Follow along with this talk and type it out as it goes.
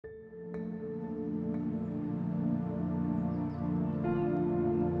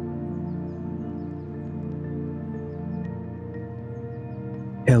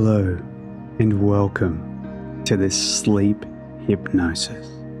Hello and welcome to this sleep hypnosis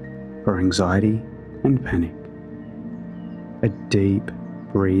for anxiety and panic. A deep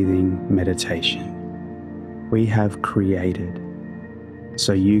breathing meditation we have created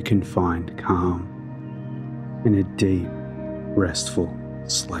so you can find calm in a deep, restful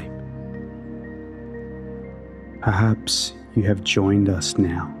sleep. Perhaps you have joined us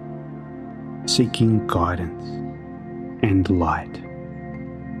now, seeking guidance and light.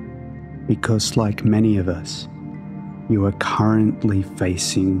 Because like many of us, you are currently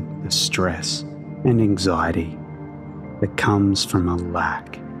facing the stress and anxiety that comes from a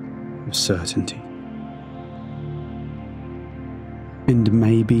lack of certainty. And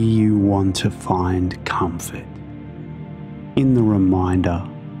maybe you want to find comfort in the reminder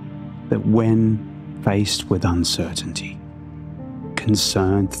that when faced with uncertainty,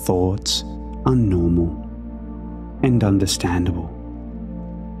 concerned thoughts are normal and understandable.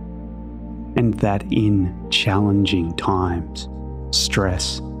 And that in challenging times,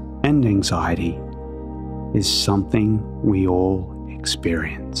 stress and anxiety is something we all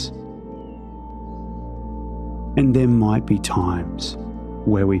experience. And there might be times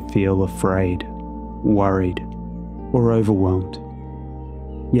where we feel afraid, worried, or overwhelmed.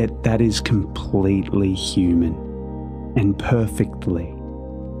 Yet that is completely human and perfectly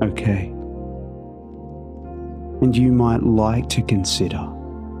okay. And you might like to consider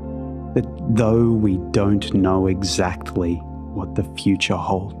that though we don't know exactly what the future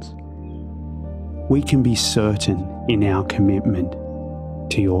holds, we can be certain in our commitment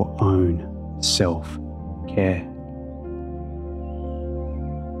to your own self-care.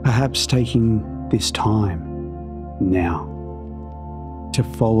 Perhaps taking this time now to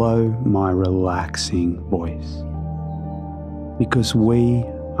follow my relaxing voice, because we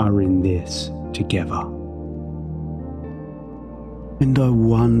are in this together. And I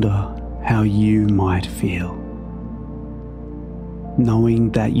wonder how you might feel, knowing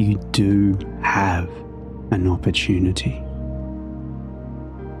that you do have an opportunity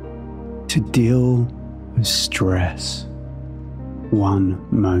to deal with stress one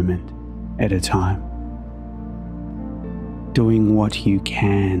moment at a time, doing what you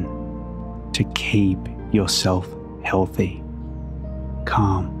can to keep yourself healthy,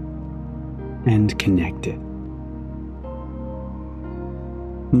 calm, and connected.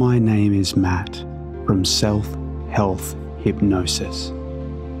 My name is Matt from Self-Health Hypnosis,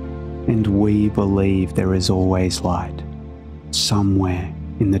 and we believe there is always light somewhere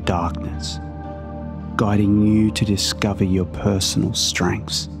in the darkness, guiding you to discover your personal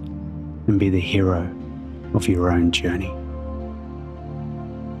strengths and be the hero of your own journey.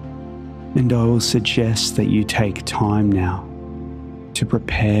 And I will suggest that you take time now to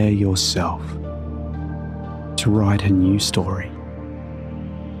prepare yourself to write a new story,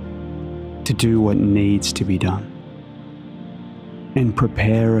 to do what needs to be done, and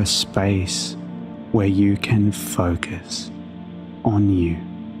prepare a space where you can focus on you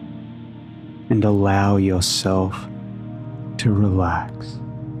and allow yourself to relax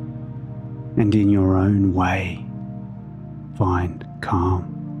and in your own way find calm.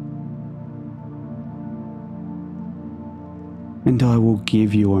 And I will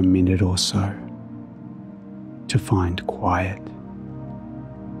give you a minute or so to find quiet,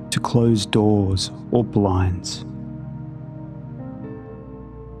 to close doors or blinds.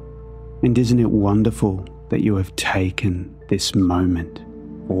 And isn't it wonderful that you have taken this moment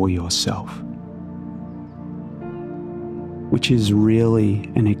for yourself, which is really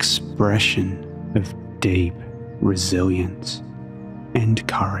an expression of deep resilience and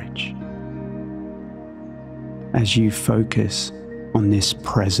courage. As you focus on this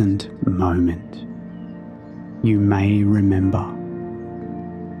present moment, you may remember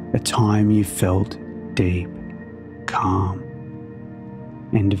a time you felt deep, calm,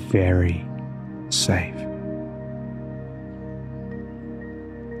 and very safe.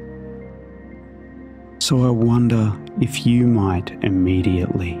 So I wonder if you might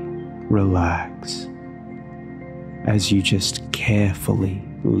immediately relax as you just carefully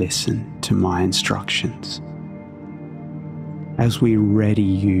listen to my instructions, as we ready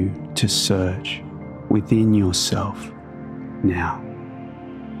you to search within yourself now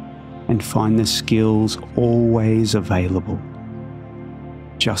and find the skills always available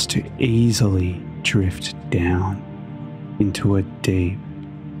just to easily drift down into a deep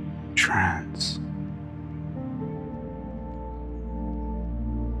trance.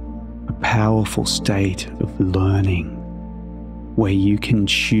 A powerful state of learning where you can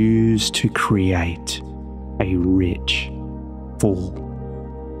choose to create a rich, full,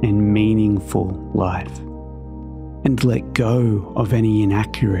 and meaningful life and let go of any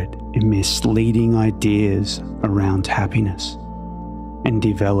inaccurate and misleading ideas around happiness and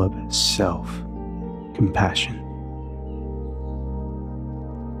develop self-compassion.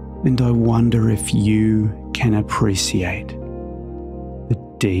 And I wonder if you can appreciate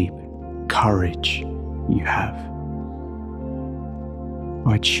the deep courage you have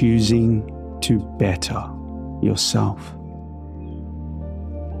by choosing to better yourself.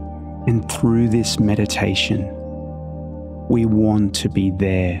 And through this meditation, we want to be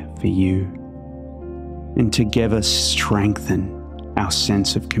there for you and together strengthen our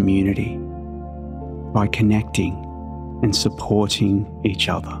sense of community by connecting and supporting each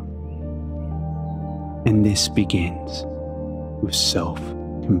other. And this begins with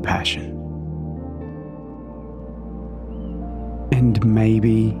self-compassion. And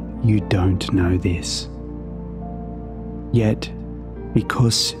maybe you don't know this, yet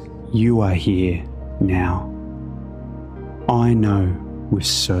because you are here now, I know with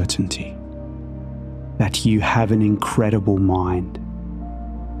certainty that you have an incredible mind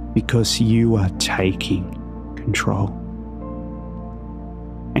because you are taking control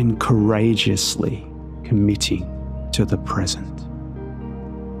and courageously committing to the present.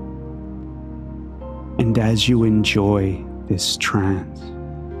 And as you enjoy this trance,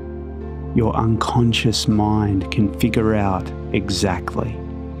 your unconscious mind can figure out exactly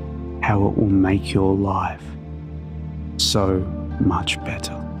how it will make your life so much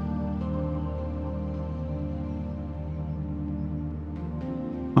better.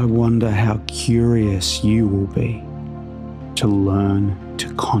 I wonder how curious you will be to learn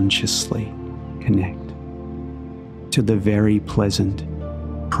to consciously connect to the very pleasant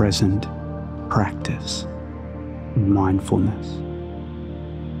present practice of mindfulness.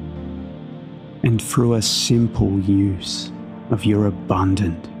 And through a simple use of your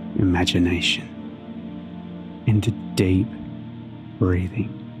abundant imagination and a deep breathing,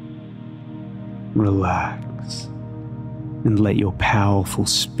 relax and let your powerful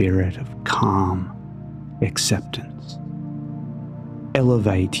spirit of calm acceptance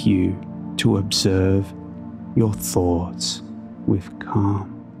elevate you to observe your thoughts with calm.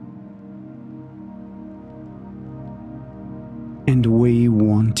 And we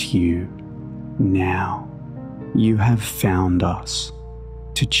want you now. You have found us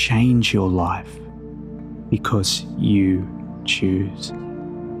to change your life because you choose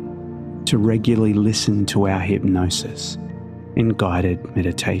to regularly listen to our hypnosis and guided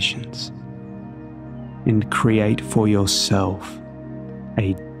meditations and create for yourself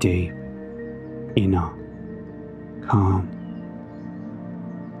a deep inner calm.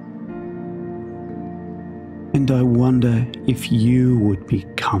 And I wonder if you would be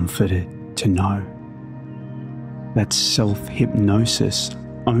comforted to know that self-hypnosis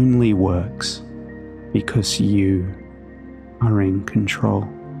only works because you are in control.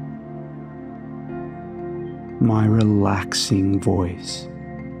 My relaxing voice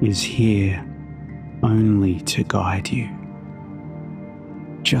is here only to guide you,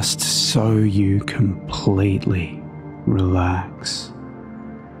 just so you completely relax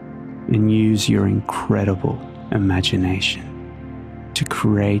and use your incredible imagination to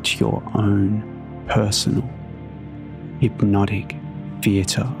create your own personal hypnotic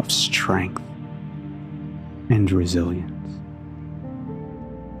theatre of strength and resilience.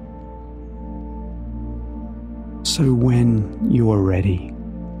 So when you are ready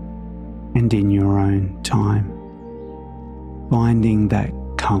and in your own time, finding that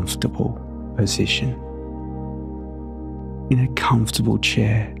comfortable position in a comfortable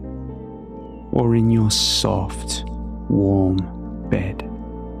chair or in your soft, warm bed,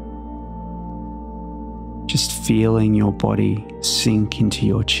 just feeling your body sink into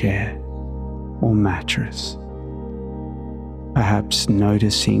your chair or mattress, perhaps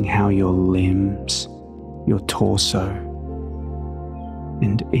noticing how your limbs, your torso,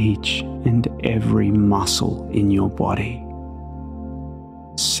 and each and every muscle in your body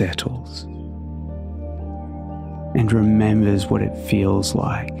settles and remembers what it feels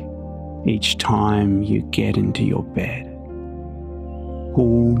like each time you get into your bed.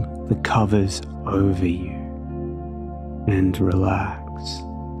 Pull the covers over you and relax.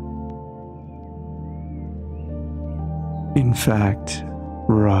 In fact,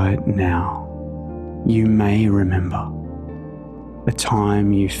 right now, you may remember a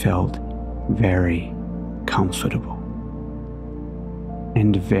time you felt very comfortable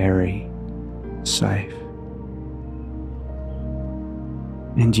and very safe.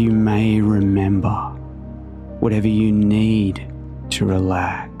 And you may remember whatever you need to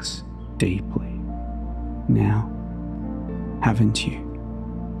relax deeply now, haven't you?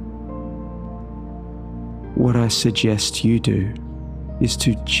 What I suggest you do is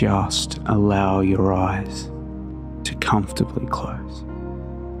to just allow your eyes to comfortably close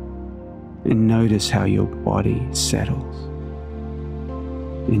and notice how your body settles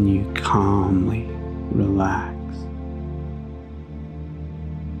and you calmly relax.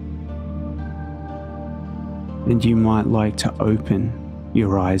 And you might like to open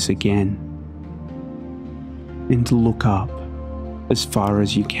your eyes again and look up as far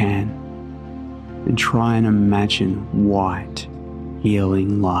as you can and try and imagine white,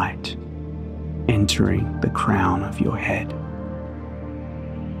 healing light entering the crown of your head.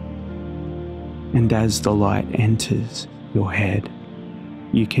 And as the light enters your head,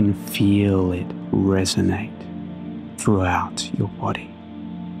 you can feel it resonate throughout your body.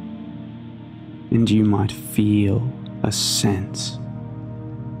 And you might feel a sense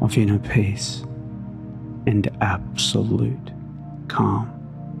of inner peace and absolute calm.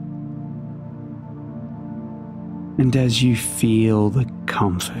 And as you feel the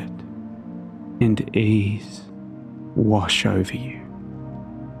comfort and ease wash over you,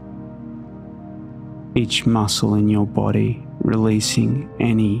 each muscle in your body releasing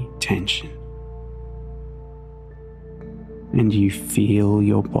any tension, and you feel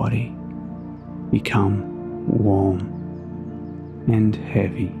your body become warm and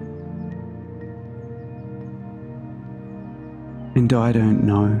heavy. And I don't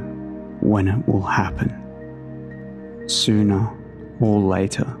know when it will happen. Sooner or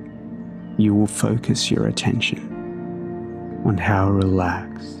later, you will focus your attention on how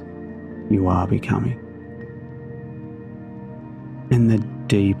relaxed you are becoming. And the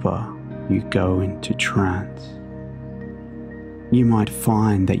deeper you go into trance, you might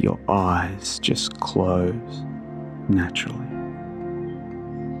find that your eyes just close naturally.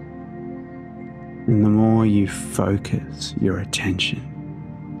 And the more you focus your attention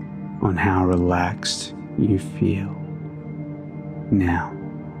on how relaxed you feel now,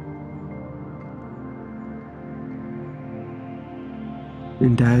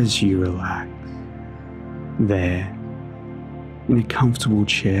 and as you relax there in a comfortable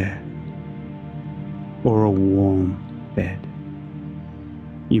chair or a warm bed,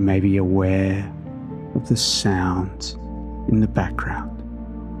 you may be aware of the sounds in the background.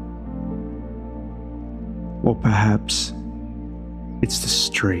 Or perhaps it's the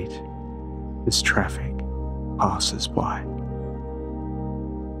street as traffic passes by.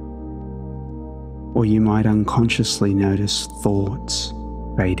 Or you might unconsciously notice thoughts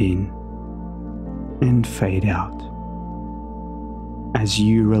fade in and fade out as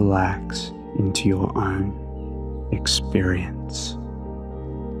you relax into your own experience.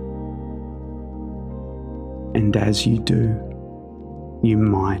 And as you do, you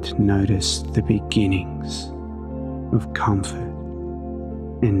might notice the beginnings of comfort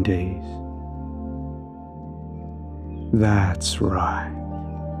and ease. That's right.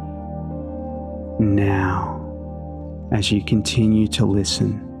 Now, as you continue to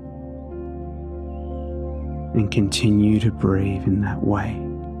listen and continue to breathe in that way,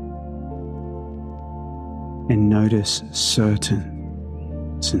 and notice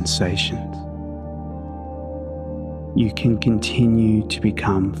certain sensations, you can continue to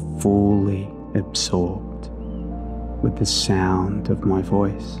become fully absorbed with the sound of my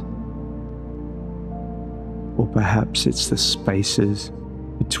voice. Or perhaps it's the spaces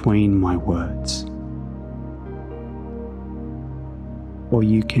between my words. Or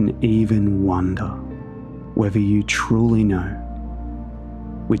you can even wonder whether you truly know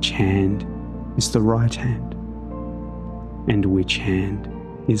which hand is the right hand and which hand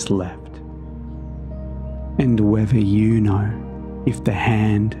is left. And whether you know if the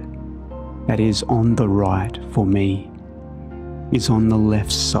hand that is on the right for me is on the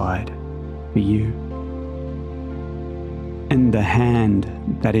left side for you, and the hand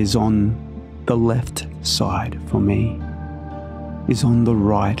that is on the left side for me is on the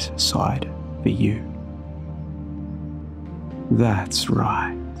right side for you. That's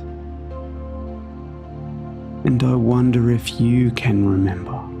right. And I wonder if you can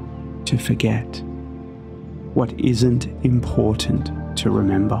remember to forget what isn't important to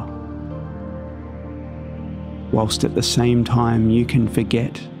remember, whilst at the same time you can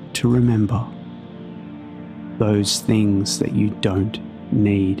forget to remember those things that you don't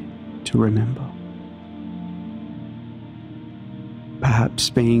need to remember. Perhaps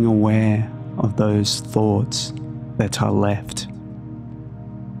being aware of those thoughts that are left,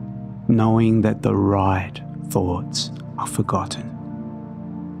 knowing that the right thoughts are forgotten.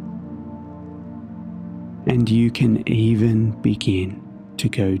 And you can even begin to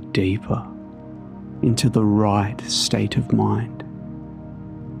go deeper into the right state of mind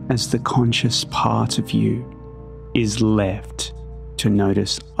as the conscious part of you is left to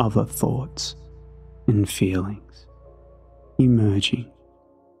notice other thoughts and feelings emerging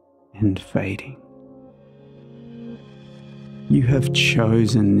and fading. You have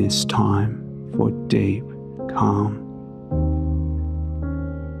chosen this time for deep calm,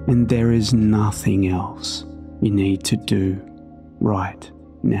 and there is nothing else you need to do right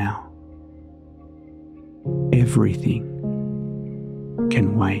now. Everything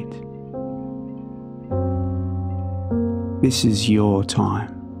can wait. This is your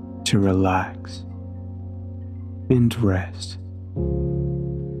time to relax and rest.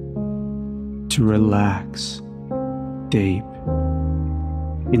 To relax deep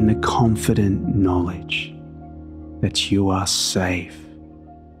in the confident knowledge that you are safe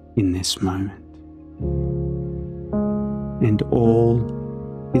in this moment. And all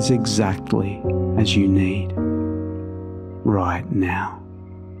is exactly as you need right now.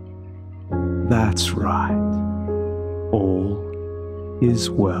 That's right. All is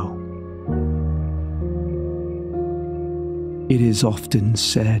well. It is often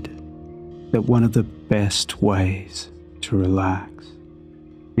said that one of the best ways to relax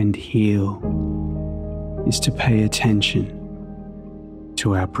and heal is to pay attention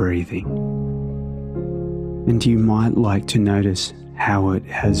to our breathing. And you might like to notice how it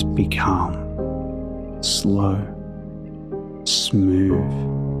has become slow, smooth,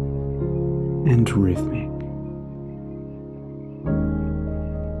 and rhythmic.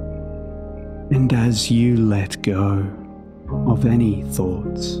 And as you let go of any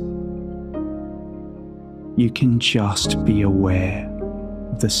thoughts, you can just be aware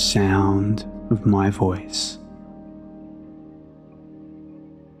of the sound of my voice.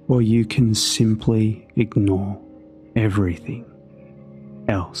 Or you can simply ignore everything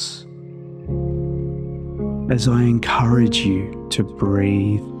else as I encourage you to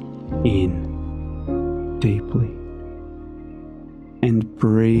breathe in deeply and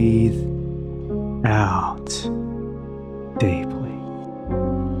breathe out deeply,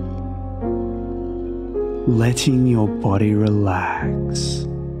 letting your body relax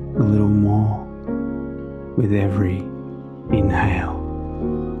a little more with every inhale,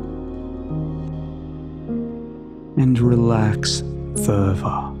 and relax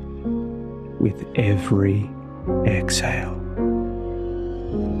further with every exhale.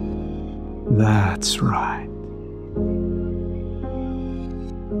 That's right.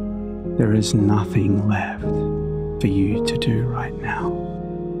 There is nothing left for you to do right now.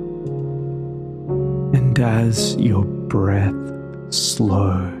 And as your breath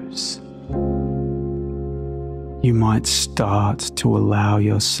slows, you might start to allow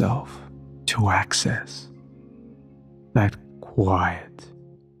yourself to access that quiet,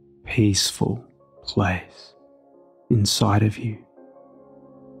 peaceful place inside of you.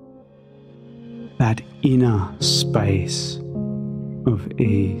 That inner space of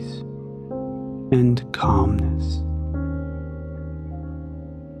ease and calmness.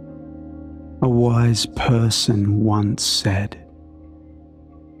 A wise person once said,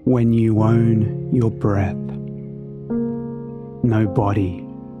 "When you own your breath, nobody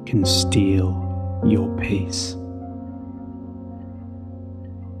can steal your peace."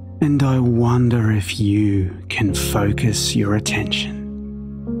 And I wonder if you can focus your attention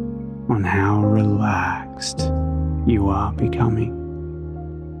on how relaxed you are becoming.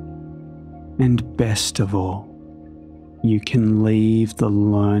 And best of all, you can leave the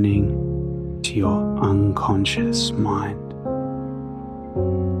learning to your unconscious mind.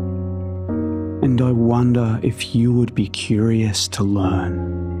 And I wonder if you would be curious to learn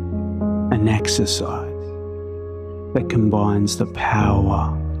an exercise that combines the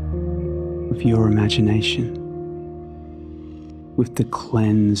power of your imagination with the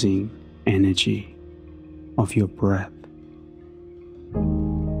cleansing energy of your breath,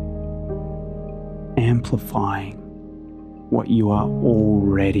 amplifying what you are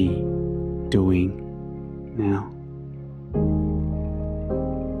already doing now.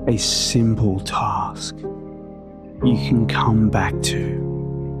 A simple task you can come back to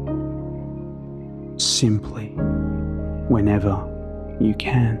simply whenever you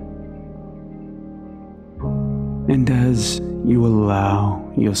can. And as you allow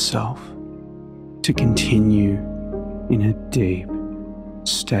yourself to continue in a deep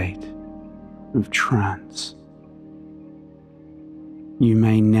state of trance, you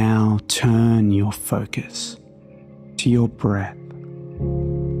may now turn your focus to your breath.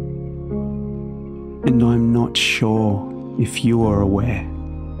 And I'm not sure if you are aware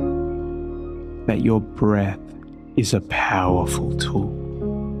that your breath is a powerful tool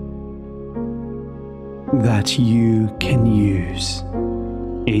that you can use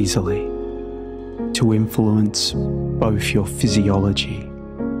easily to influence both your physiology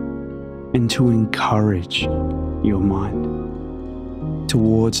and to encourage your mind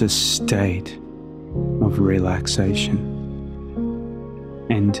towards a state of relaxation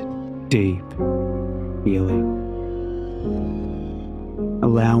and deep healing,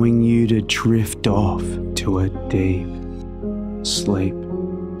 allowing you to drift off to a deep sleep.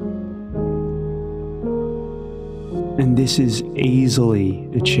 And this is easily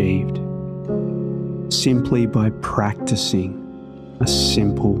achieved simply by practicing a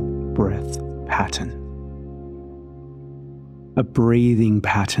simple breath pattern. A breathing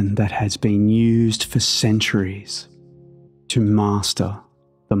pattern that has been used for centuries to master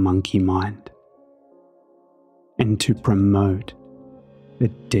the monkey mind and to promote a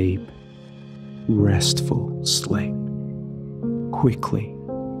deep, restful sleep quickly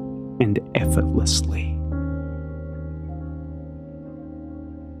and effortlessly.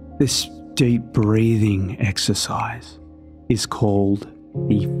 This deep breathing exercise is called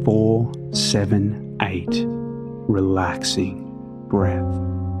the 4-7-8 relaxing breath.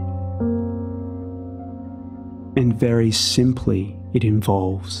 And very simply, it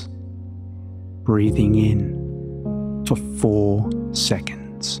involves breathing in for 4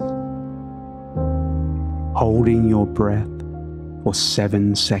 seconds, holding your breath for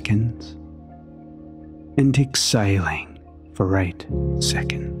 7 seconds, and exhaling for 8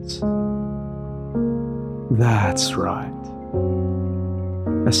 seconds. That's right.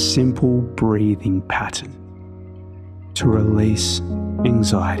 A simple breathing pattern to release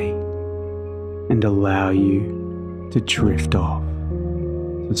anxiety and allow you to drift off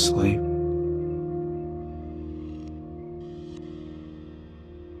to sleep.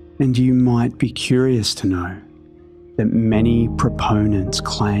 And you might be curious to know that many proponents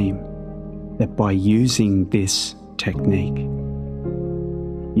claim that by using this technique,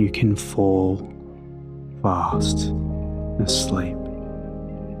 you can fall fast asleep.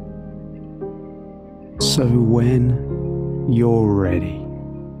 So when you're ready,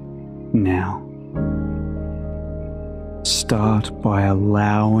 now, start by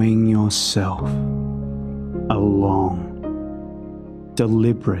allowing yourself a long,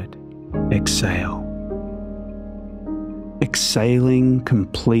 deliberate exhale. Exhaling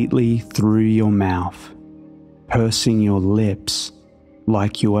completely through your mouth, pursing your lips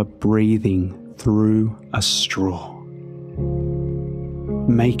like you are breathing through a straw,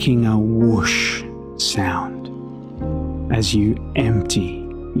 making a whoosh sound as you empty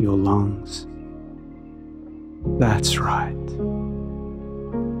your lungs. That's right.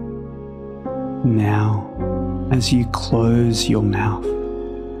 Now, as you close your mouth,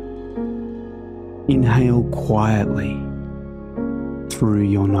 inhale quietly through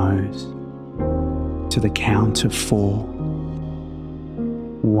your nose to the count of 4.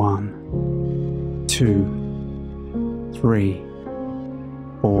 1, 2, 3,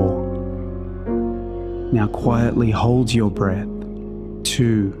 4. Now quietly hold your breath.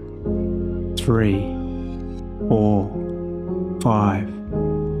 2, 3, 4,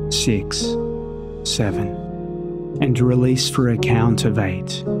 5, 6, 7. And release for a count of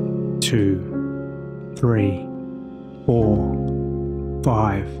 8. 2, 3, 4,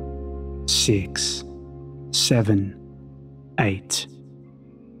 5, 6, 7, 8.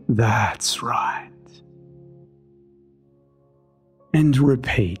 That's right. And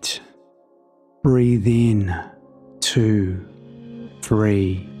repeat. Breathe in. 2,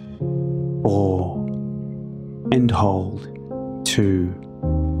 3, 4. And hold. 2,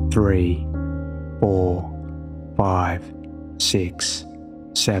 3, 4, 5, 6,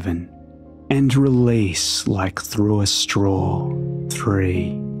 7. And release like through a straw.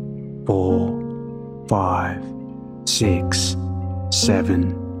 3, 4, 5, 6,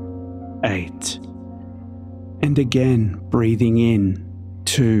 7, 8. And again, breathing in.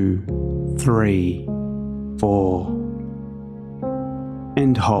 2, 3, 4.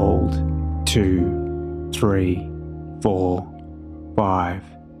 And hold. 2, 3, 4, 5,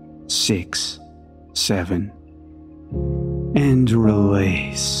 6, 7. And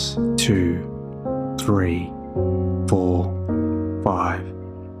release. 2, 3, 4, 5,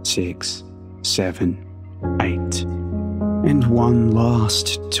 6, 7, 8. And one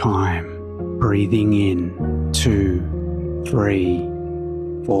last time, breathing in. 2, 3,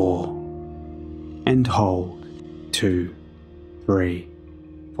 4. And hold. 2, 3,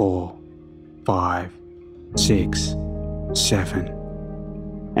 4, 5, 6, 7.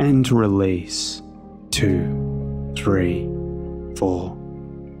 And release. 2, 3, 4,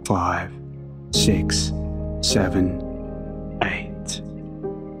 5, 6, 7, 8.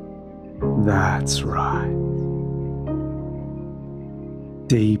 That's right.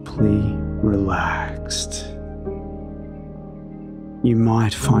 deeply relaxed. You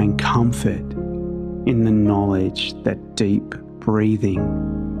might find comfort in the knowledge that deep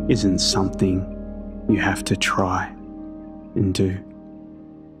breathing isn't something you have to try and do.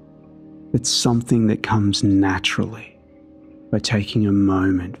 It's something that comes naturally by taking a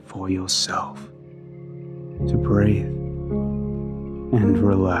moment for yourself to breathe and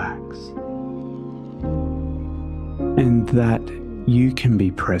relax, and that you can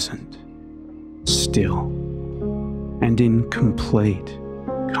be present, still, and in complete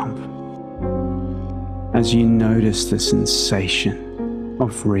comfort as you notice the sensation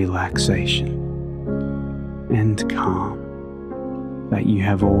of relaxation and calm that you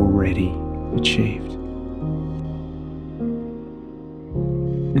have already achieved.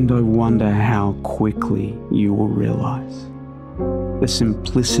 And I wonder how quickly you will realize the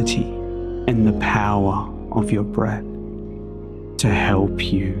simplicity and the power of your breath to help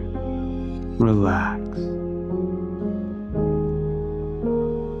you relax.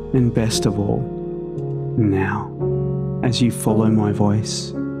 And best of all, now, as you follow my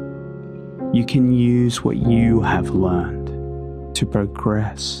voice, you can use what you have learned to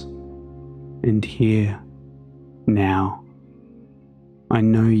progress. And here, now, I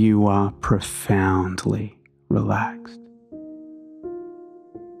know you are profoundly relaxed,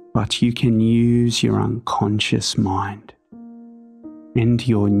 but you can use your unconscious mind and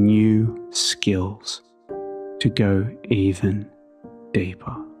your new skills to go even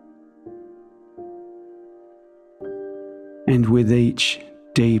deeper. And with each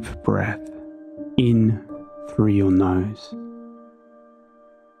deep breath in through your nose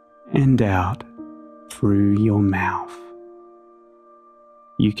and out through your mouth,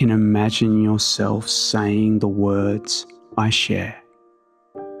 you can imagine yourself saying the words I share,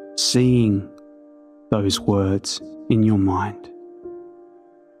 seeing those words in your mind,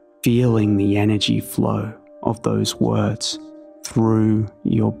 feeling the energy flow of those words through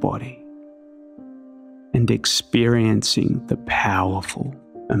your body, and experiencing the powerful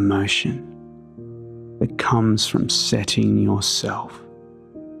emotion that comes from setting yourself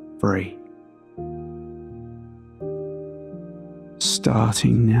free.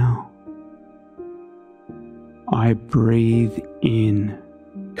 Starting now, I breathe in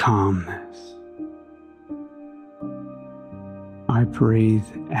calmness. I breathe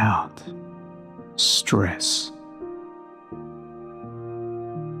out stress.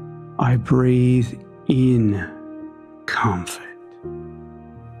 I breathe in comfort.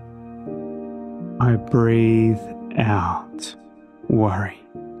 I breathe out worry.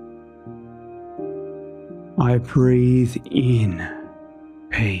 I breathe in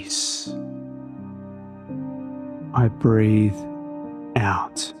peace. I breathe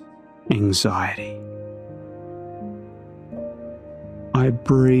out anxiety. I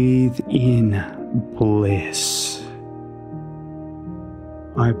breathe in bliss.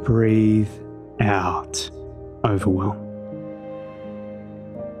 I breathe out overwhelm.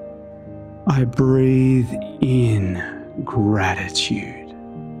 I breathe in gratitude.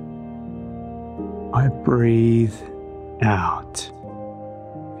 I breathe out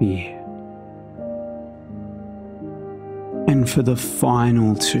fear. And for the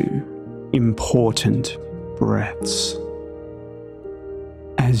final two important breaths,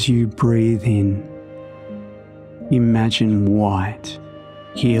 as you breathe in, imagine white,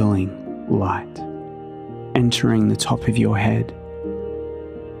 healing light entering the top of your head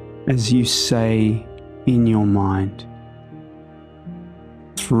as you say in your mind,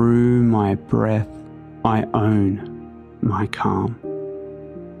 through my breath I own my calm.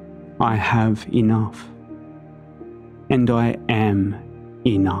 I have enough, and I am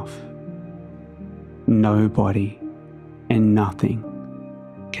enough. Nobody and nothing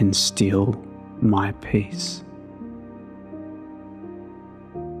can steal my peace.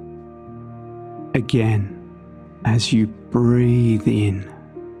 Again, as you breathe in,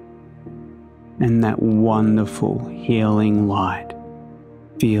 and that wonderful healing light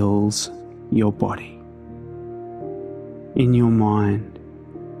fills your body. In your mind,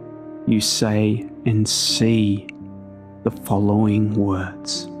 you say and see the following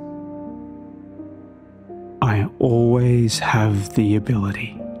words. I always have the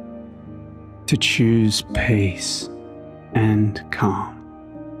ability to choose peace and calm,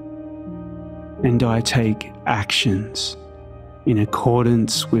 and I take actions in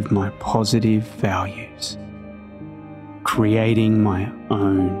accordance with my positive values, creating my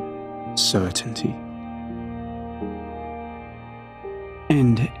own certainty.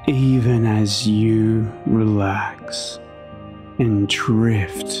 And even as you relax and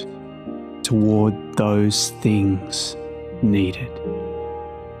drift toward those things needed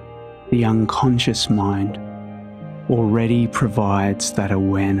the unconscious mind already provides that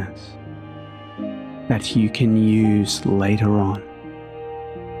awareness that you can use later on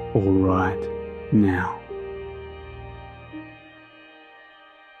or right now.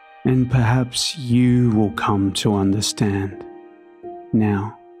 And perhaps you will come to understand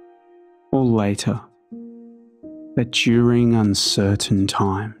now or later that during uncertain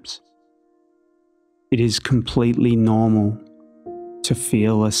times, it is completely normal to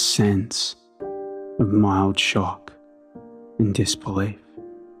feel a sense of mild shock and disbelief,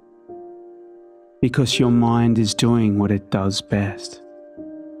 because your mind is doing what it does best,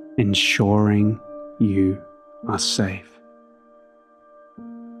 ensuring you are safe.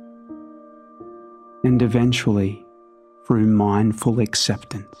 And eventually, through mindful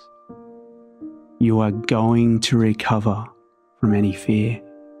acceptance, you are going to recover from any fear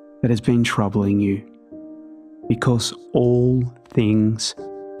that has been troubling you, because all things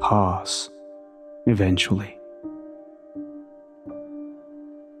pass eventually.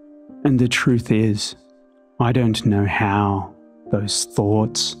 And the truth is, I don't know how those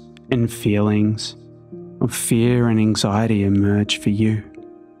thoughts and feelings of fear and anxiety emerge for you.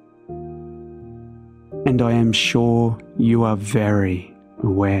 And I am sure you are very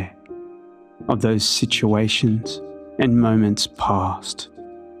aware of those situations and moments past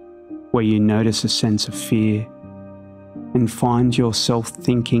where you notice a sense of fear and find yourself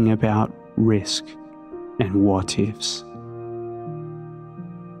thinking about risk and what ifs.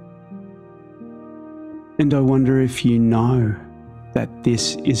 And I wonder if you know that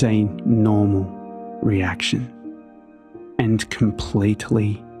this is a normal reaction and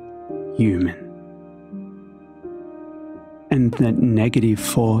completely human, and that negative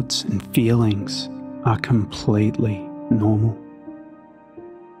thoughts and feelings are completely normal.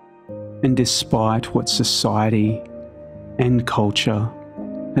 And despite what society and culture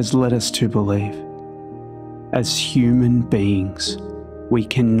has led us to believe, as human beings, we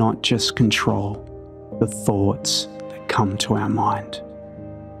cannot just control the thoughts that come to our mind.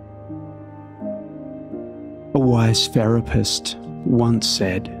 A wise therapist once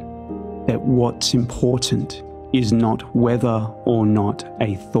said that what's important is not whether or not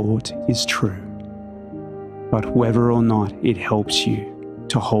a thought is true, but whether or not it helps you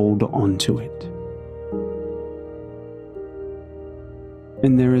to hold on to it.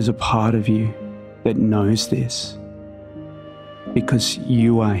 And there is a part of you that knows this, because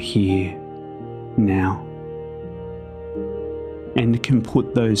you are here now and can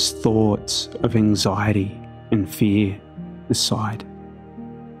put those thoughts of anxiety and fear aside.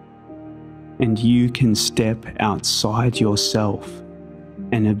 And you can step outside yourself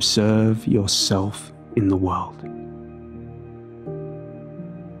and observe yourself in the world.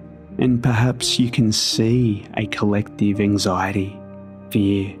 And perhaps you can see a collective anxiety,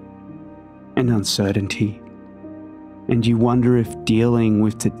 fear, and uncertainty. And you wonder if dealing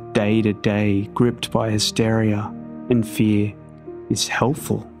with the day-to-day gripped by hysteria and fear is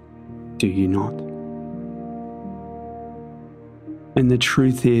helpful, do you not? And the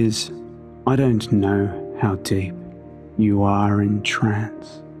truth is, I don't know how deep you are in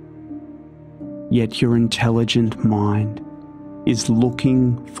trance, yet your intelligent mind is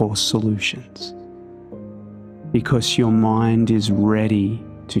looking for solutions, because your mind is ready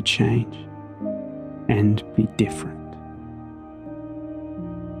to change and be different.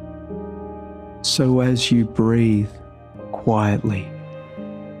 So as you breathe quietly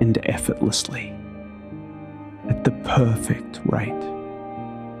and effortlessly at the perfect rate,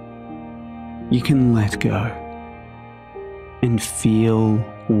 you can let go and feel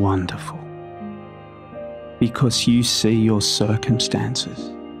wonderful, because you see your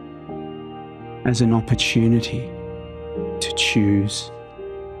circumstances as an opportunity to choose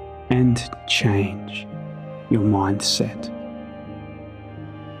and change your mindset.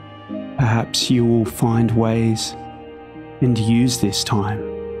 Perhaps you will find ways and use this time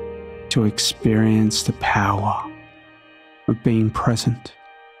to experience the power of being present.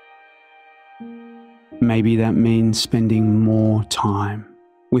 Maybe that means spending more time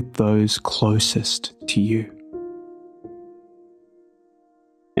with those closest to you,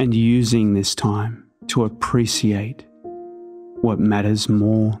 and using this time to appreciate what matters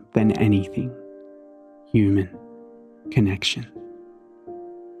more than anything: human connection.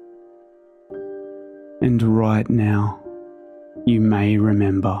 And right now, you may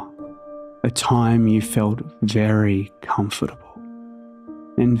remember a time you felt very comfortable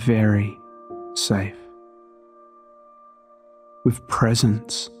and very safe, with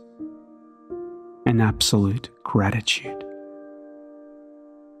presence and absolute gratitude.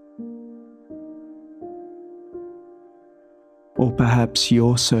 or perhaps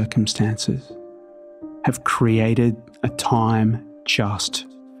your circumstances have created a time just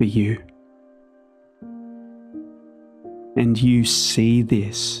for you. And you see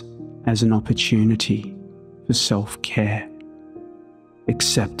this as an opportunity for self-care,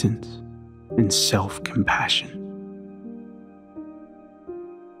 acceptance, and self-compassion.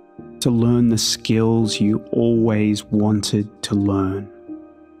 To learn the skills you always wanted to learn,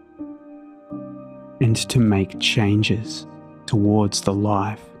 and to make changes towards the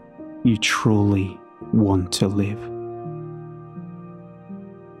life you truly want to live.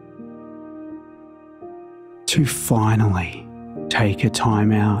 To finally take a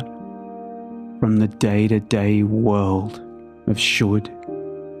time out from the day-to-day world of should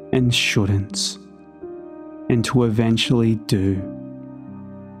and shouldn'ts, and to eventually do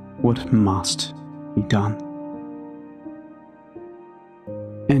what must be done.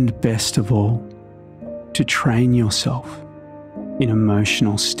 And best of all, to train yourself in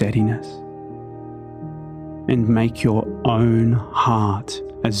emotional steadiness and make your own heart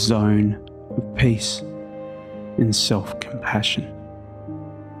a zone of peace and self-compassion.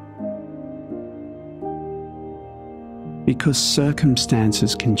 Because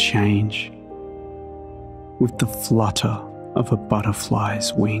circumstances can change with the flutter of a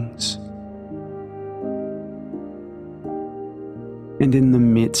butterfly's wings. And in the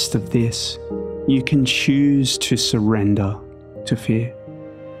midst of this, you can choose to surrender to fear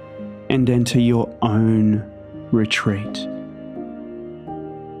and enter your own retreat,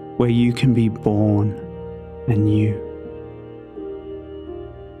 where you can be born anew.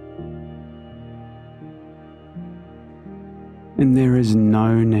 And there is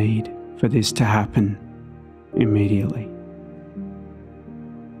no need for this to happen immediately.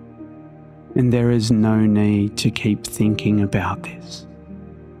 And there is no need to keep thinking about this.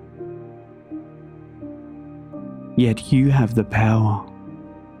 Yet you have the power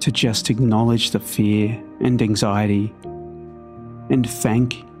to just acknowledge the fear and anxiety and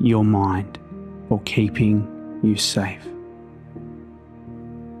thank your mind for keeping you safe.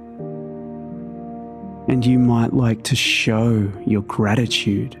 And you might like to show your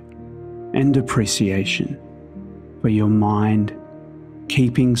gratitude and appreciation for your mind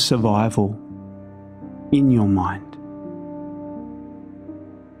keeping survival in your mind.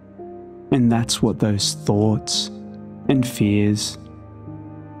 And that's what those thoughts and fears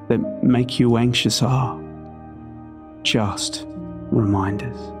that make you anxious are, just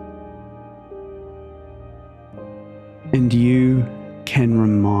reminders. And you can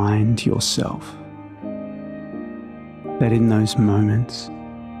remind yourself that in those moments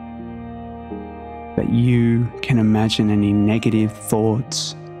that you can imagine any negative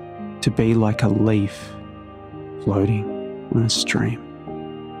thoughts to be like a leaf floating on a stream.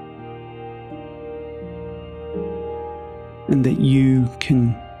 And that you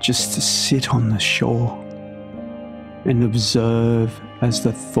can just sit on the shore and observe as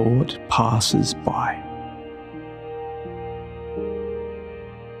the thought passes by.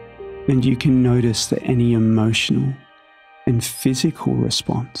 And you can notice that any emotional and physical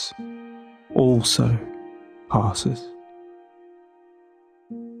response also passes.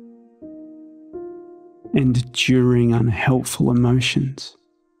 And during unhelpful emotions,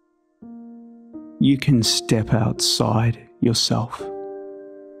 you can step outside yourself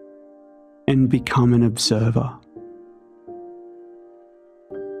and become an observer.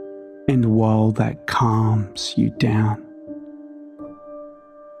 And while that calms you down,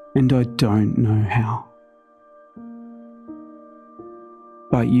 and I don't know how,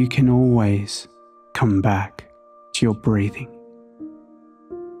 but you can always come back to your breathing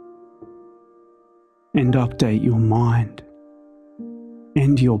and update your mind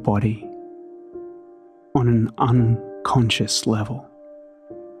and your body on an unconscious level.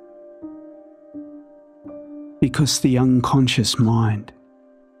 Because the unconscious mind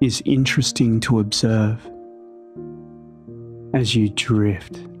is interesting to observe as you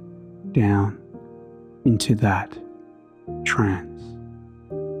drift down into that trance.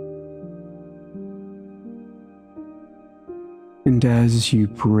 And as you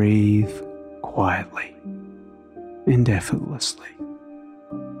breathe quietly and effortlessly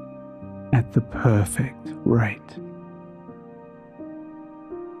at the perfect rate,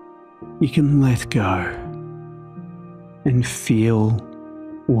 you can let go and feel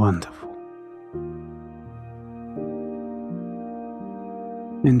wonderful.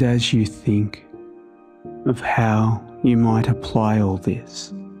 And as you think of how you might apply all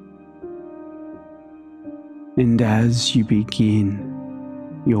this, and as you begin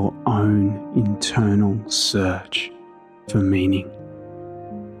your own internal search for meaning,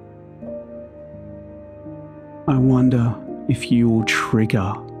 I wonder if you will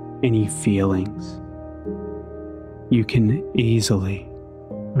trigger any feelings you can easily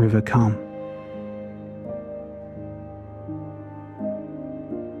overcome.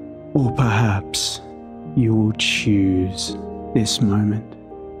 Or perhaps you will choose this moment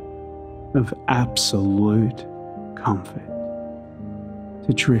of absolute comfort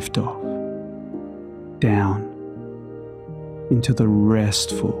to drift off down into the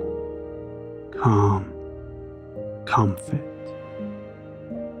restful, calm comfort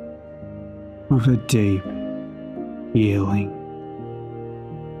of a deep, healing,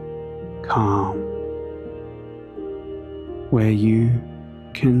 calm, where you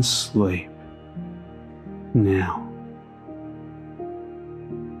can sleep now.